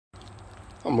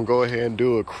I'm gonna go ahead and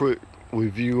do a quick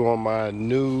review on my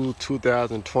new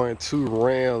 2022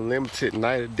 Ram Limited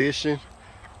Night Edition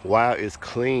while it's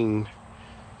clean,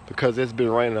 because it's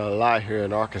been raining a lot here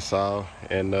in Arkansas,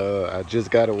 and I just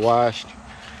got it washed.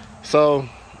 So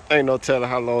ain't no telling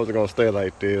how long it's gonna stay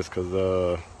like this,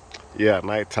 cause yeah,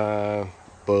 nighttime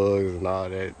bugs and all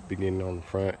that beginning on the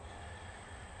front,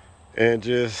 and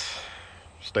just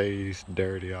stays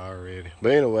dirty already.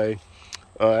 But anyway,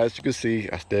 as you can see,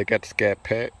 I still got the Scat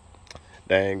Pack.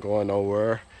 They ain't going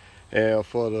nowhere. And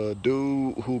for the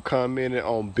dude who commented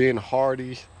on Ben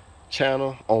Hardy's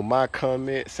channel on my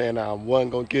comment saying I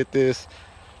wasn't gonna get this,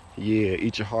 yeah,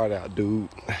 eat your heart out, dude.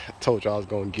 I told you I was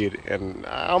gonna get it, and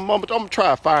I'm gonna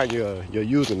try to find your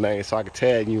username so I can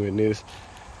tag you in this.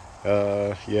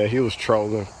 Yeah, he was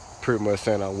trolling, pretty much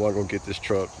saying I wasn't gonna get this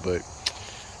truck, but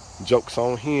joke's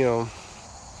on him.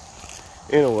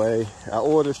 Anyway, I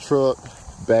ordered this truck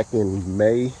back in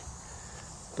May,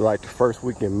 like the first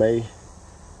week in May,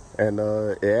 and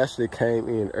it actually came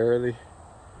in early.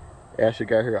 It actually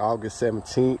got here August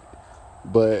 17th,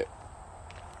 but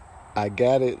I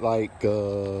got it like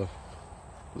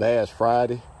last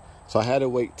Friday, so I had to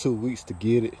wait 2 weeks to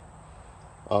get it.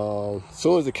 As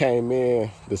soon as it came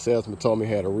in, the salesman told me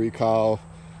he had a recall.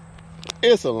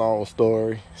 It's a long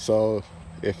story, so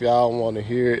if y'all want to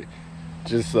hear it,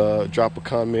 just drop a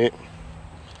comment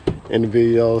in the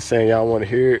video saying y'all want to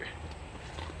hear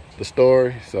the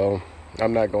story. So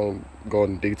I'm not gonna go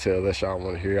into detail unless y'all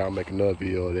want to hear. I'll make another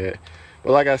video of that.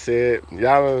 But like I said,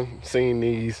 y'all done seen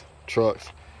these trucks.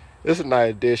 It's a night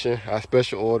edition. I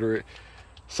special order it,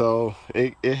 so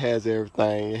it has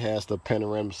everything. It has the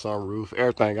panoramic sunroof,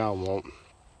 everything I want.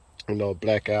 You know,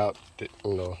 blackout, you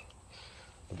know,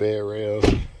 the bed rails,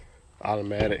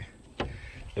 automatic,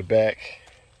 the back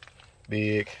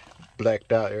big,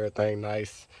 blacked out, everything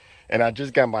nice. And I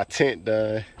just got my tint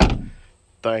done.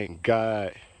 Thank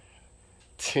God.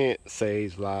 Tint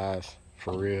saves lives,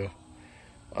 for real.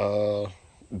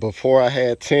 Before I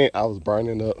had tint, I was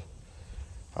burning up.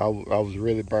 I was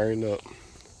really burning up.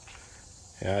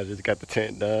 And I just got the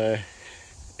tint done,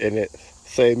 and it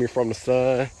saved me from the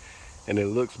sun, and it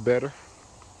looks better.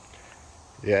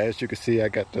 Yeah, as you can see, I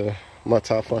got the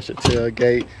multi-function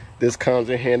tailgate. This comes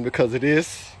in handy because of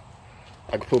this.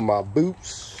 I can put my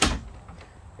boots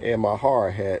and my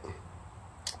hard hat.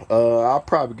 I'll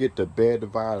probably get the bed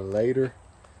divider later,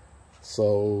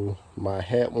 so my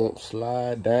hat won't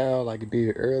slide down like it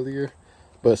did earlier.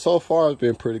 But so far it's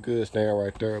been pretty good staying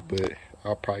right there, but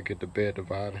I'll probably get the bed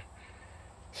divider,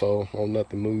 so won't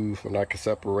nothing move, and I can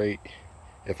separate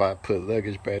if I put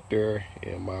luggage back there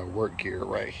and my work gear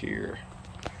right here.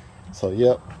 So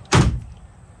yep.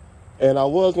 And I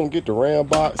was gonna get the Ram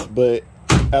box, but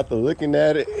after looking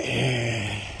at it,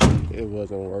 it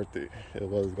wasn't worth it. It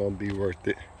wasn't gonna be worth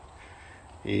it.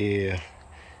 Yeah.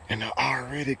 And I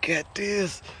already got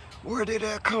this. Where did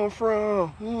that come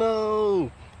from? No.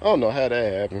 I don't know how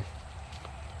that happened.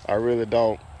 I really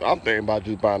don't. I'm thinking about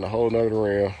just buying a whole nother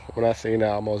Ram. When I seen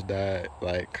that, I almost died.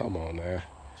 Like, come on now.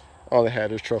 I only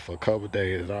had this truck for a couple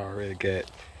days, and I already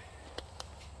got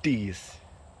these.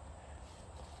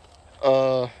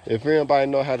 If anybody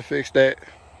know how to fix that,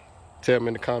 tell me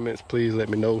in the comments, please let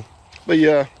me know. But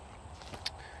yeah,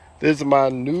 this is my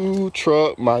new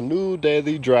truck, my new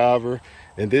daily driver,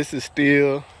 and this is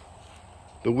still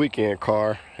the weekend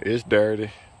car. It's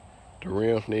dirty. The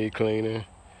rims need cleaning.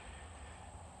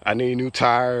 I need new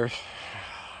tires.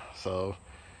 So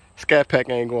Scat Pack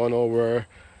ain't going nowhere.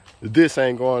 This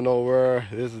ain't going nowhere.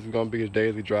 This is gonna be a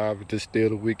daily driver. This is still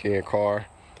the weekend car.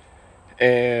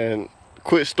 And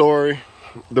quick story,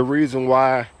 the reason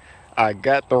why I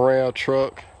got the Ram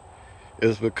truck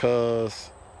is because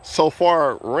so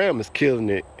far Ram is killing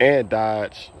it, and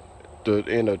Dodge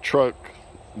in the truck,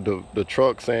 the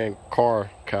trucks and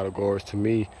car categories. To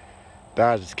me,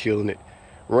 Dodge is killing it.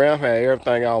 Ram had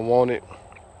everything I wanted.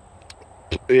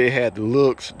 It had the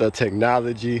looks, the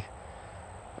technology,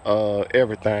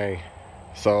 everything.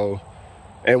 So,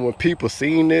 and when people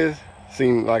seen this,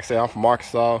 like I say, I'm from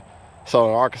Arkansas, so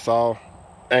in Arkansas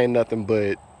ain't nothing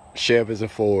but Chevys and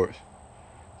Fords.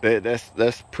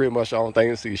 That's pretty much the only thing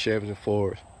to see, Chevys and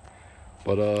Fords.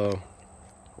 But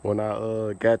when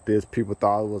I got this, people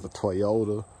thought it was a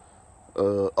Toyota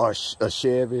or a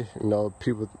Chevy. You know,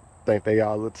 people think they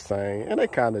all look the same, and they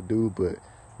kind of do, but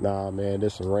nah, man,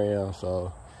 this is a Ram.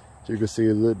 So you can see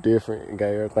it a little different and got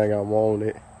everything I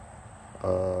wanted.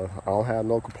 I don't have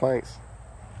no complaints.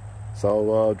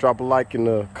 So drop a like in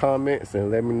the comments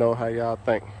and let me know how y'all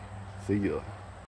think. See ya.